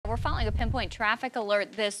We're following a pinpoint traffic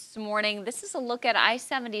alert this morning. This is a look at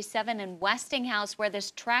I-77 in Westinghouse, where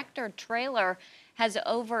this tractor trailer has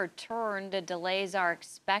overturned. Delays are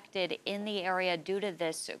expected in the area due to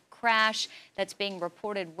this crash that's being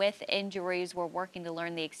reported with injuries. We're working to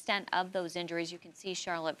learn the extent of those injuries. You can see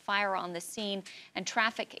Charlotte Fire on the scene and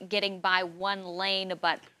traffic getting by one lane,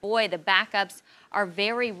 but boy, the backups are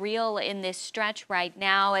very real in this stretch right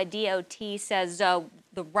now. A DOT says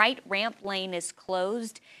the right ramp lane is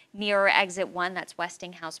closed near exit 1. That's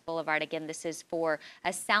Westinghouse Boulevard. Again, this is for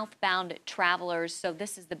southbound travelers. So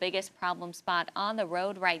this is the biggest problem spot on the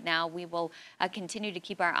road right now. We will continue to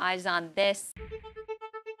keep our eyes on this.